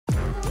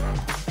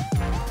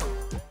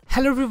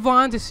Hello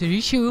everyone, this is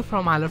Rishu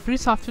from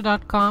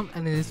ilovefreesoftware.com,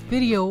 and in this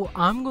video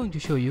I'm going to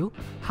show you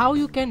how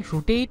you can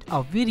rotate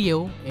a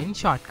video in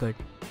Shotcut.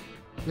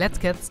 Let's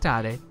get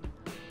started.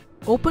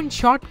 Open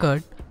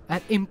Shotcut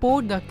and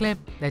import the clip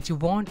that you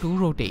want to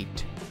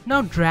rotate.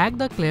 Now drag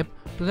the clip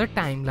to the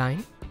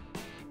timeline.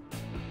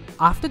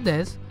 After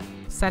this,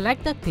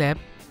 select the clip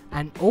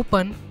and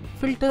open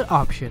Filter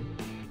option.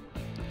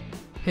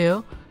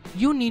 Here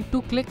you need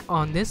to click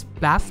on this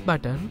plus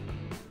button.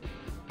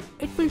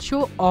 It will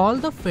show all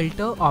the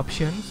filter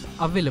options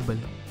available.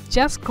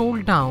 Just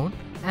scroll down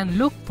and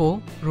look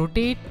for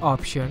rotate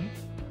option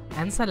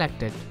and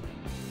select it.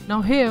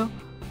 Now here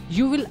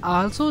you will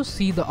also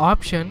see the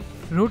option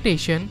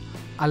rotation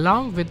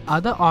along with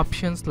other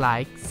options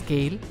like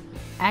scale,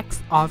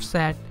 X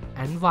offset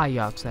and Y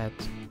offset.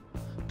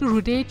 To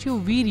rotate your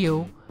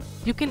video,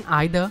 you can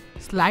either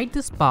slide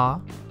this bar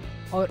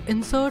or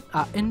insert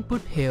an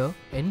input here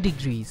in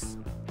degrees.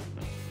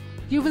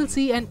 You will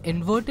see an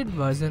inverted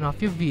version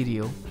of your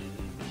video.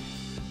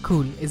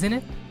 Cool, isn't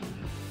it?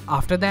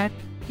 After that,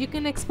 you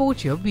can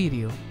export your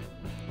video.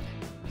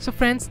 So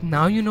friends,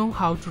 now you know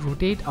how to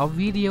rotate a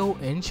video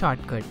in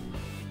Shotcut.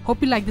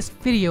 Hope you like this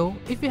video.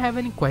 If you have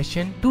any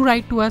question, do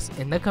write to us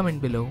in the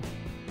comment below.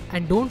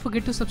 And don't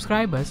forget to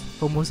subscribe us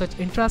for more such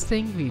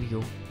interesting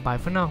video. Bye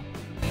for now.